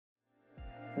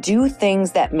do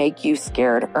things that make you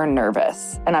scared or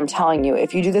nervous. And I'm telling you,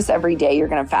 if you do this every day, you're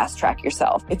going to fast track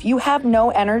yourself. If you have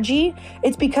no energy,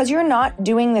 it's because you're not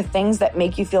doing the things that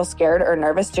make you feel scared or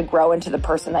nervous to grow into the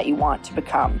person that you want to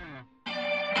become.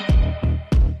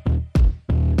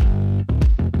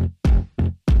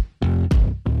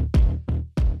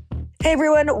 Hey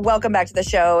everyone, welcome back to the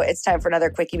show. It's time for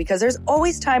another quickie because there's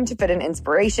always time to fit in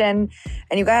inspiration.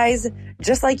 And you guys,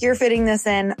 just like you're fitting this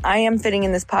in, I am fitting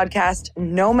in this podcast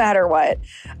no matter what.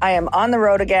 I am on the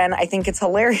road again. I think it's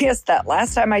hilarious that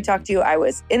last time I talked to you, I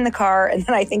was in the car. And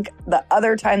then I think the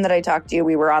other time that I talked to you,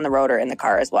 we were on the road or in the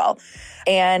car as well.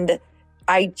 And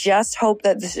I just hope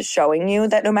that this is showing you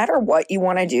that no matter what you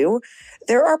want to do,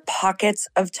 there are pockets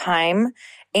of time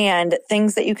and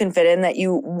things that you can fit in that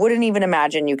you wouldn't even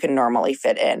imagine you can normally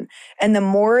fit in. And the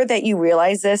more that you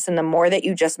realize this and the more that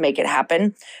you just make it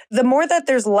happen, the more that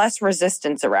there's less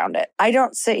resistance around it. I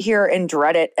don't sit here and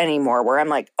dread it anymore where I'm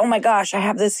like, oh my gosh, I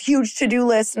have this huge to-do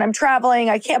list and I'm traveling.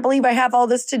 I can't believe I have all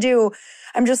this to do.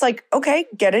 I'm just like, okay,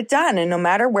 get it done. And no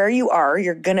matter where you are,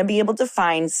 you're going to be able to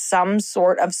find some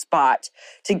sort of spot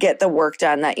to get the work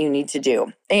done that you need to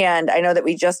do. And I know that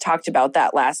we just talked about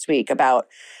that last week about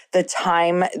the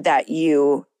time that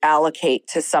you allocate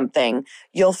to something,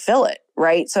 you'll fill it,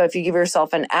 right? So if you give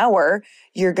yourself an hour,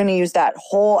 you're going to use that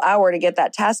whole hour to get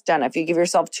that task done. If you give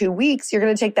yourself 2 weeks, you're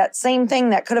going to take that same thing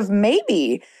that could have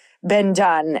maybe been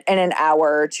done in an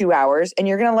hour or 2 hours, and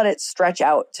you're going to let it stretch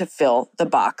out to fill the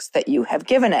box that you have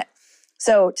given it.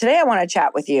 So today I want to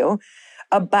chat with you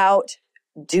about,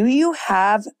 do you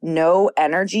have no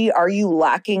energy? Are you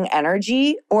lacking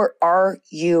energy, or are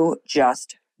you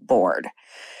just bored?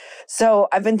 So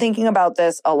I've been thinking about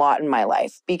this a lot in my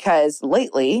life because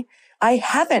lately I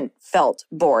haven't felt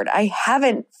bored. I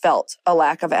haven't felt a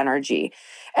lack of energy.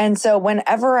 And so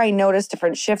whenever I notice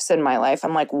different shifts in my life,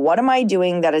 I'm like, what am I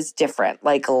doing that is different?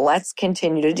 Like, let's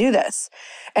continue to do this.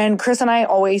 And Chris and I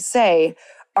always say,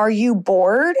 are you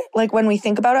bored? Like when we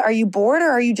think about it, are you bored or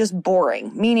are you just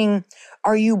boring? Meaning,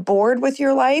 are you bored with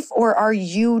your life or are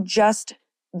you just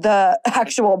the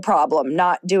actual problem,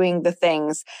 not doing the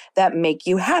things that make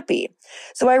you happy?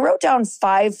 So I wrote down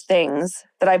 5 things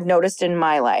that I've noticed in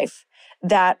my life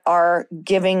that are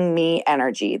giving me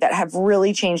energy, that have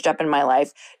really changed up in my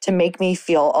life to make me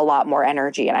feel a lot more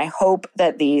energy. And I hope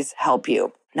that these help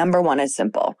you. Number 1 is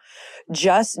simple.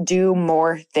 Just do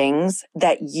more things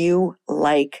that you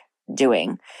like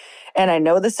doing. And I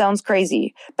know this sounds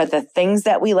crazy, but the things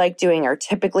that we like doing are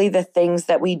typically the things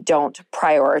that we don't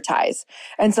prioritize.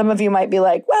 And some of you might be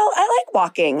like, well, I like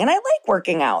walking and I like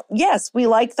working out. Yes, we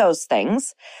like those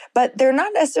things, but they're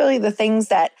not necessarily the things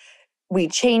that we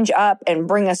change up and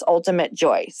bring us ultimate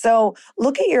joy. So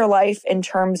look at your life in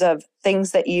terms of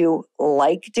things that you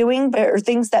like doing or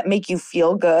things that make you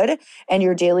feel good and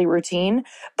your daily routine,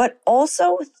 but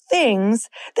also things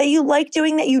that you like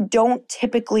doing that you don't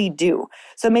typically do.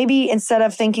 So maybe instead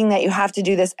of thinking that you have to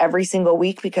do this every single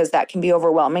week because that can be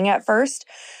overwhelming at first,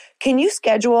 can you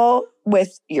schedule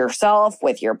with yourself,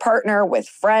 with your partner, with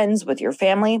friends, with your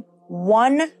family,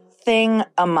 one thing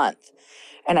a month?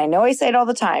 And I know I say it all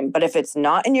the time, but if it's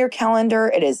not in your calendar,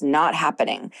 it is not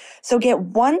happening. So get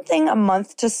one thing a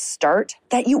month to start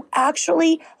that you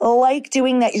actually like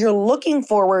doing, that you're looking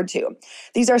forward to.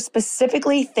 These are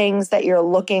specifically things that you're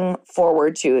looking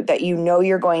forward to that you know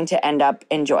you're going to end up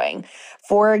enjoying.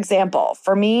 For example,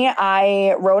 for me,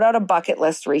 I wrote out a bucket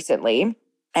list recently.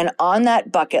 And on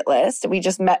that bucket list, we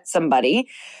just met somebody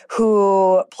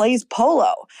who plays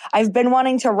polo. I've been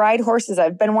wanting to ride horses.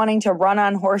 I've been wanting to run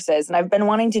on horses. And I've been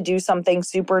wanting to do something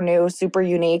super new, super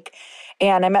unique.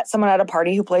 And I met someone at a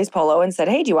party who plays polo and said,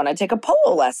 hey, do you want to take a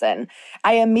polo lesson?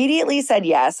 I immediately said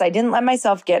yes. I didn't let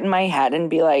myself get in my head and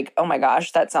be like, oh my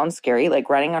gosh, that sounds scary.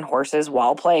 Like riding on horses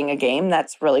while playing a game.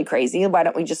 That's really crazy. Why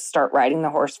don't we just start riding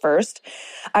the horse first?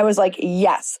 I was like,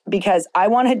 yes, because I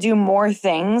want to do more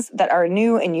things that are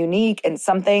new and unique and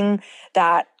something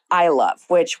that I love,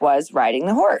 which was riding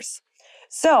the horse.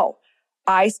 So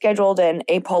I scheduled in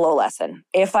a polo lesson.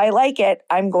 If I like it,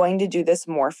 I'm going to do this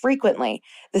more frequently.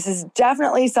 This is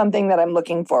definitely something that I'm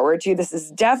looking forward to. This is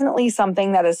definitely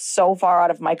something that is so far out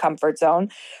of my comfort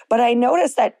zone. But I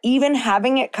noticed that even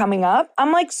having it coming up,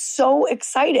 I'm like so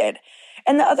excited.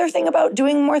 And the other thing about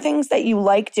doing more things that you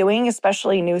like doing,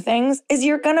 especially new things, is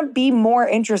you're going to be more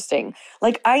interesting.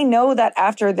 Like, I know that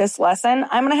after this lesson,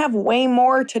 I'm going to have way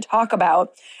more to talk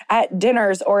about at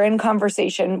dinners or in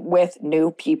conversation with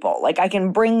new people. Like, I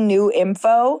can bring new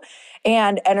info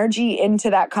and energy into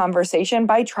that conversation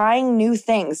by trying new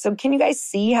things. So can you guys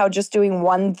see how just doing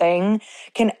one thing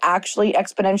can actually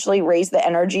exponentially raise the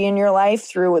energy in your life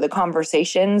through the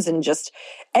conversations and just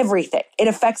everything? It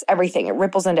affects everything. It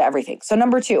ripples into everything. So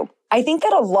number 2, I think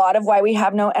that a lot of why we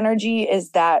have no energy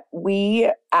is that we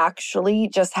actually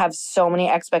just have so many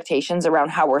expectations around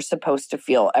how we're supposed to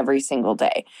feel every single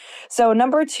day. So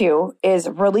number 2 is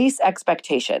release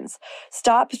expectations.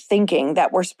 Stop thinking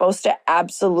that we're supposed to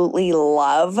absolutely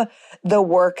love the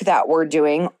work that we're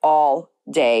doing all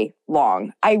day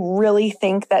long. I really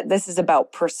think that this is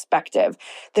about perspective.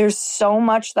 There's so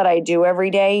much that I do every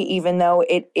day, even though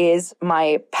it is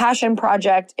my passion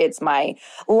project, it's my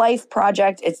life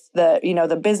project, it's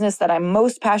the business that I'm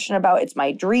most passionate about, it's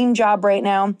my dream job right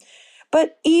now.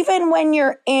 But even when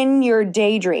you're in your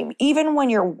daydream, even when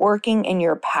you're working in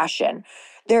your passion,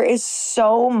 there is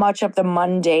so much of the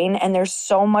mundane and there's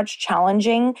so much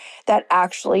challenging that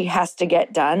actually has to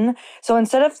get done. So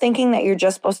instead of thinking that you're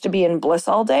just supposed to be in bliss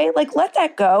all day, like, let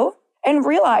that go and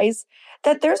realize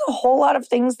that there's a whole lot of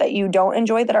things that you don't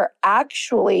enjoy that are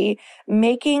actually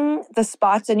making the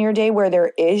spots in your day where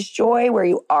there is joy, where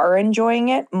you are enjoying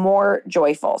it, more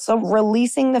joyful. So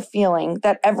releasing the feeling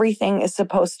that everything is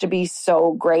supposed to be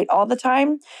so great all the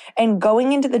time and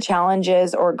going into the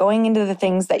challenges or going into the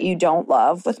things that you don't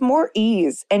love with more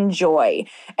ease and joy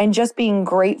and just being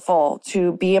grateful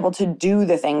to be able to do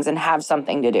the things and have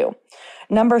something to do.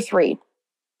 Number 3,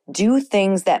 do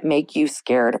things that make you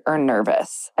scared or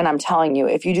nervous. And I'm telling you,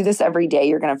 if you do this every day,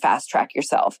 you're going to fast track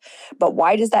yourself. But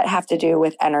why does that have to do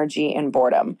with energy and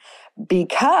boredom?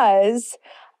 Because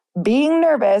being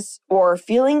nervous or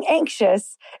feeling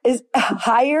anxious is a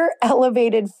higher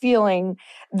elevated feeling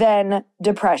than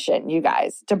depression, you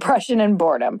guys. Depression and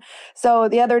boredom. So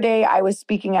the other day I was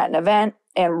speaking at an event,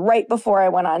 and right before I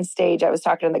went on stage, I was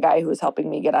talking to the guy who was helping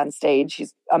me get on stage.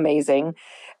 He's amazing.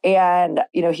 And,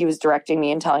 he was directing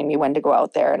me and telling me when to go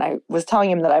out there. And I was telling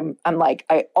him that I'm like,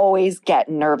 I always get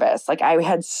nervous. Like, I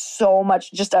had so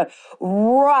much, just a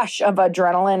rush of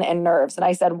adrenaline and nerves. And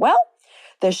I said, well,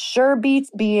 this sure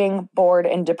beats being bored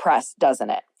and depressed, doesn't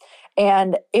it?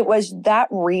 And it was that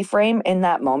reframe in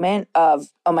that moment of,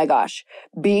 oh my gosh,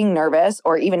 being nervous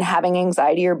or even having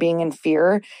anxiety or being in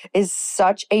fear is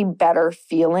such a better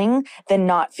feeling than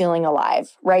not feeling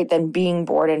alive, right? Than being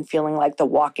bored and feeling like the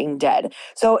Walking Dead.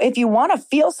 So if you want to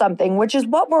feel something, which is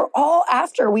what we're all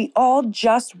after, we all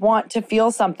just want to feel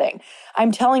something.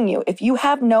 I'm telling you, if you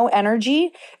have no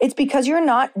energy, it's because you're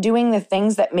not doing the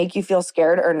things that make you feel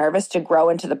scared or nervous to grow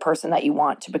into the person that you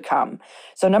want to become.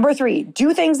 So number 3,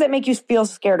 do things that make you feel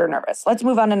scared or nervous. Let's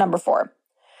move on to number 4.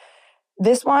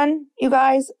 This one, you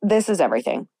guys, this is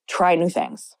everything. Try new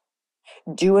things.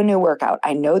 Do a new workout.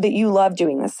 I know that you love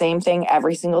doing the same thing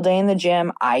every single day in the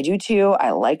gym. I do too.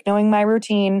 I like knowing my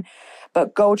routine.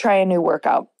 But go try a new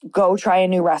workout. Go try a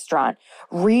new restaurant.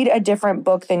 Read a different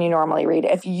book than you normally read.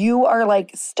 If you are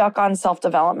like stuck on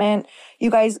self-development, you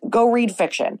guys go read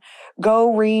fiction.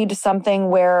 Go read something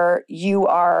where you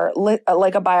are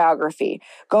like a biography.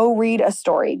 Go read a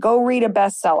story. Go read a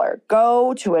bestseller.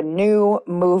 Go to a new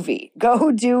movie.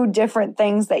 Go do different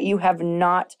things that you have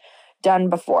not done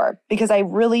before. Because I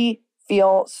really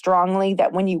feel strongly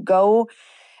that when you go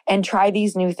and try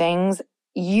these new things,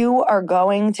 you are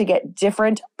going to get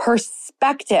different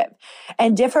perspective.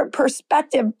 And different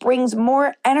perspective brings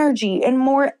more energy and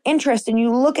more interest. And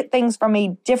you look at things from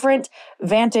a different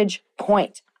vantage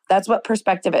point. That's what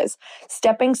perspective is.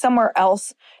 Stepping somewhere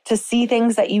else to see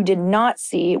things that you did not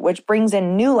see, which brings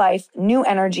in new life, new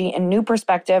energy, and new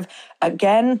perspective.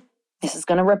 Again, this is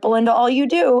going to ripple into all you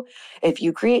do. If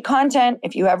you create content,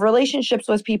 if you have relationships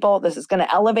with people, this is going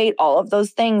to elevate all of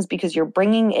those things because you're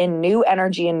bringing in new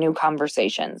energy and new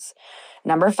conversations.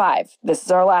 Number 5, this is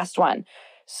our last one.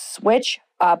 Switch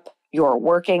up your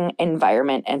working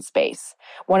environment and space.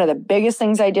 One of the biggest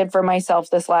things I did for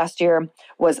myself this last year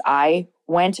was I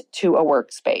went to a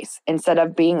workspace instead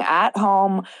of being at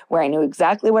home where I knew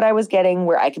exactly what I was getting,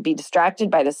 where I could be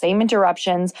distracted by the same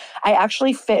interruptions. I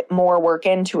actually fit more work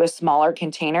into a smaller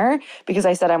container because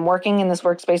I said I'm working in this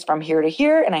workspace from here to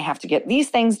here and I have to get these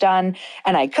things done.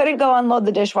 And I couldn't go unload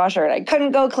the dishwasher and I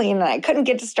couldn't go clean and I couldn't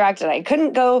get distracted. And I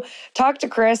couldn't go talk to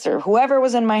Chris or whoever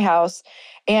was in my house.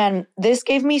 And this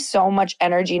gave me so much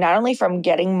energy, not only from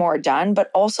getting more done,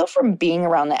 but also from being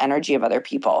around the energy of other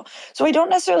people. So I don't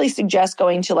necessarily suggest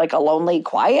going to like a lonely,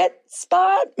 quiet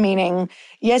spot, meaning,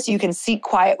 yes, you can seek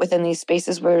quiet within these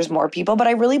spaces where there's more people, but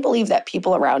I really believe that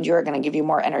people around you are going to give you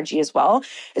more energy as well,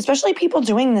 especially people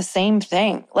doing the same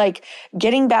thing, like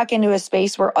getting back into a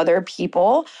space where other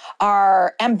people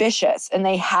are ambitious and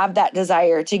they have that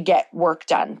desire to get work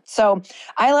done. So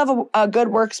I love a good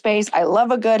workspace. I love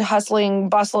a good hustling,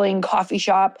 bustling coffee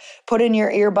shop. Put in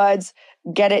your earbuds,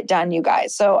 get it done, you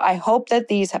guys. So I hope that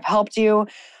these have helped you.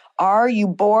 Are you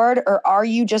bored or are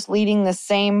you just leading the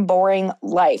same boring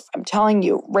life? I'm telling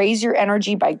you, raise your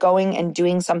energy by going and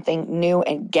doing something new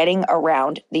and getting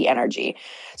around the energy.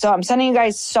 So I'm sending you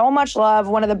guys so much love.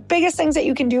 One of the biggest things that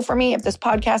you can do for me, if this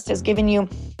podcast has given you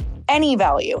any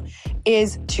value,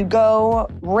 is to go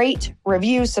rate,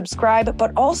 review, subscribe,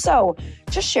 but also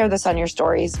just share this on your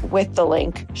stories with the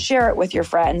link. Share it with your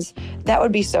friends. That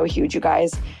would be so huge, you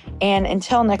guys. And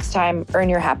until next time, earn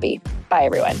your happy. Bye,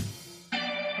 everyone.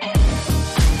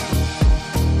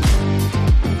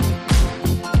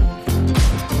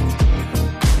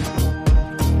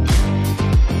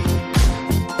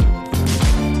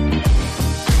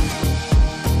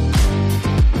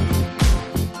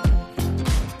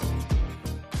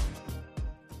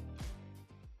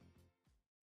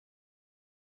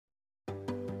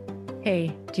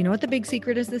 Hey, do you know what the big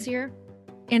secret is this year?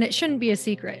 And it shouldn't be a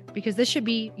secret because this should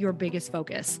be your biggest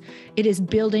focus. It is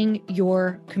building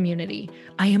your community.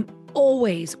 I am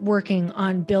always working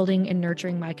on building and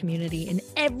nurturing my community, and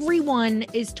everyone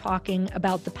is talking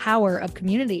about the power of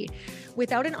community.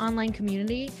 Without an online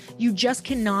community, you just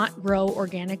cannot grow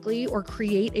organically or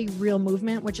create a real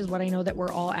movement, which is what I know that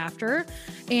we're all after.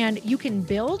 And you can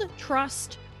build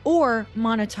trust or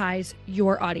monetize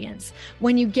your audience.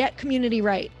 When you get community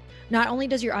right, not only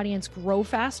does your audience grow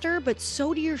faster, but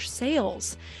so do your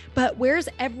sales. But where's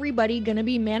everybody going to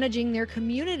be managing their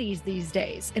communities these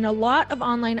days? And a lot of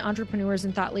online entrepreneurs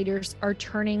and thought leaders are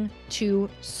turning to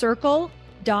Circle.so.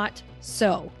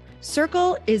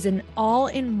 Circle is an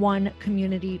all-in-one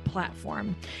community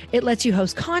platform. It lets you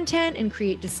host content and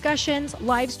create discussions,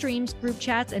 live streams, group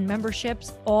chats, and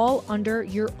memberships all under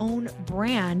your own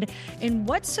brand. And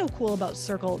what's so cool about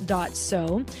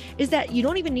Circle.so is that you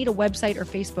don't even need a website or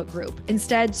Facebook group.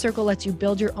 Instead, Circle lets you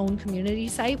build your own community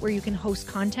site where you can host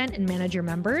content and manage your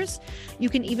members.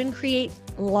 You can even create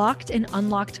locked and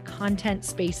unlocked content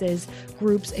spaces,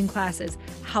 groups, and classes.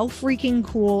 How freaking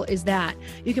cool is that?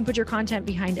 You can put your content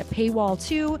behind a paywall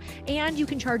too, and you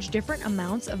can charge different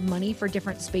amounts of money for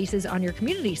different spaces on your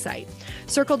community site.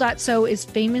 Circle.so is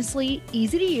famously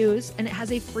easy to use, and it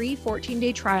has a free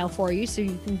 14-day trial for you, so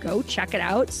you can go check it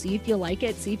out, see if you like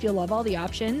it, see if you love all the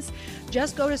options.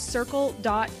 Just go to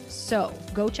Circle.so.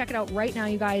 Go check it out right now,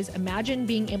 you guys. Imagine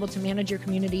being able to manage your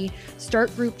community,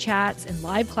 start group chats and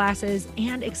live classes,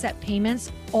 and accept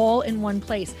payments all in one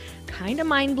place. Kind of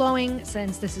mind-blowing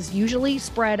since this is usually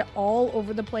spread all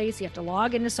over the place. You have to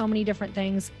log into so many different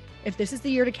things. If this is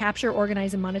the year to capture,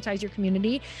 organize, and monetize your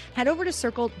community, head over to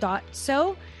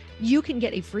Circle.so. You can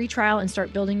get a free trial and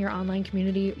start building your online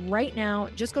community right now.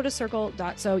 Just go to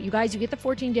Circle.so. You guys, you get the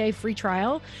 14-day free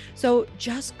trial. So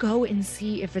just go and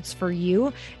see if it's for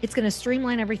you. It's going to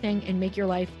streamline everything and make your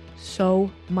life so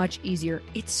much easier.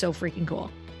 It's so freaking cool.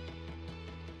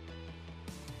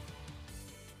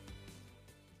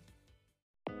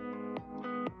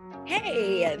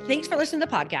 Hey, thanks for listening to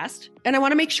the podcast. And I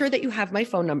want to make sure that you have my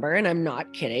phone number, and I'm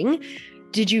not kidding.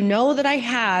 Did you know that I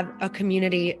have a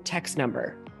community text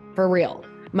number? For real.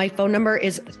 My phone number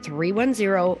is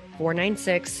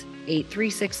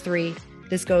 310-496-8363.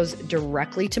 This goes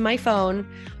directly to my phone.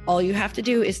 All you have to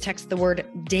do is text the word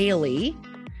daily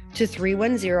to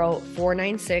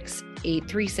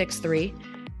 310-496-8363.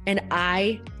 And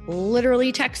I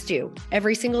literally text you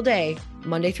every single day,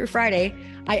 Monday through Friday.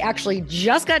 I actually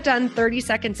just got done 30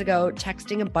 seconds ago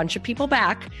texting a bunch of people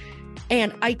back,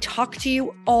 and I talk to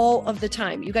you all of the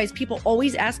time. You guys, people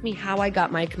always ask me how I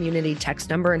got my community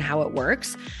text number and how it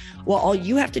works. Well, all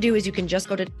you have to do is you can just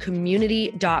go to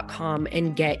community.com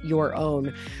and get your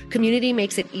own. Community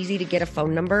makes it easy to get a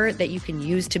phone number that you can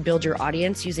use to build your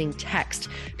audience using text.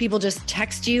 People just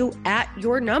text you at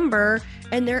your number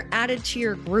and they're added to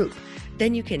your group.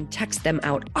 Then you can text them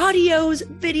out audios,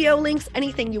 video links,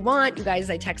 anything you want. You guys,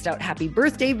 I text out happy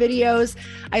birthday videos.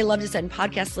 I love to send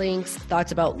podcast links,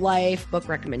 thoughts about life, book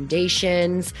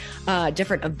recommendations,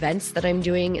 different events that I'm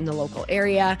doing in the local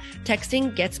area.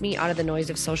 Texting gets me out of the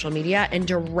noise of social media and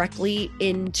directly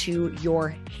into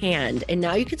your hand. And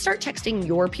now you can start texting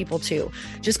your people too.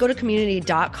 Just go to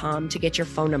community.com to get your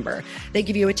phone number. They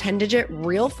give you a 10-digit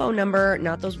real phone number,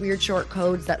 not those weird short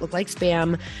codes that look like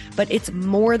spam, but it's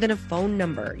more than a phone phone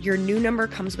number. Your new number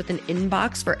comes with an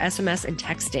inbox for SMS and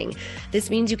texting. This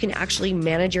means you can actually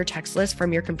manage your text list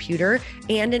from your computer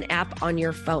and an app on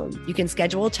your phone. You can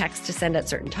schedule texts to send at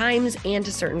certain times and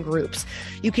to certain groups.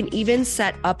 You can even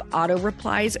set up auto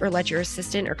replies or let your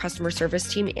assistant or customer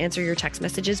service team answer your text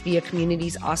messages via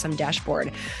Community's awesome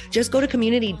dashboard. Just go to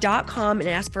community.com and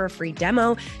ask for a free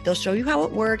demo. They'll show you how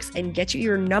it works and get you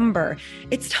your number.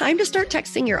 It's time to start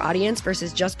texting your audience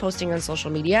versus just posting on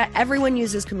social media. Everyone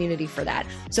uses Community for that.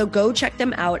 So go check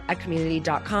them out at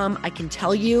community.com. I can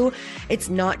tell you it's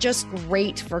not just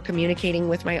great for communicating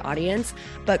with my audience,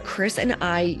 but Chris and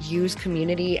I use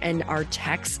Community and our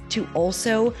texts to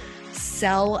also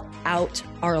sell out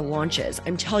our launches.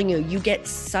 I'm telling you, you get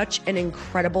such an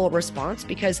incredible response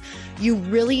because you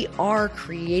really are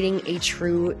creating a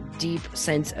true, deep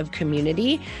sense of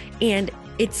community, and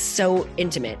it's so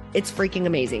intimate. It's freaking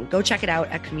amazing. Go check it out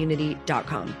at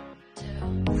community.com.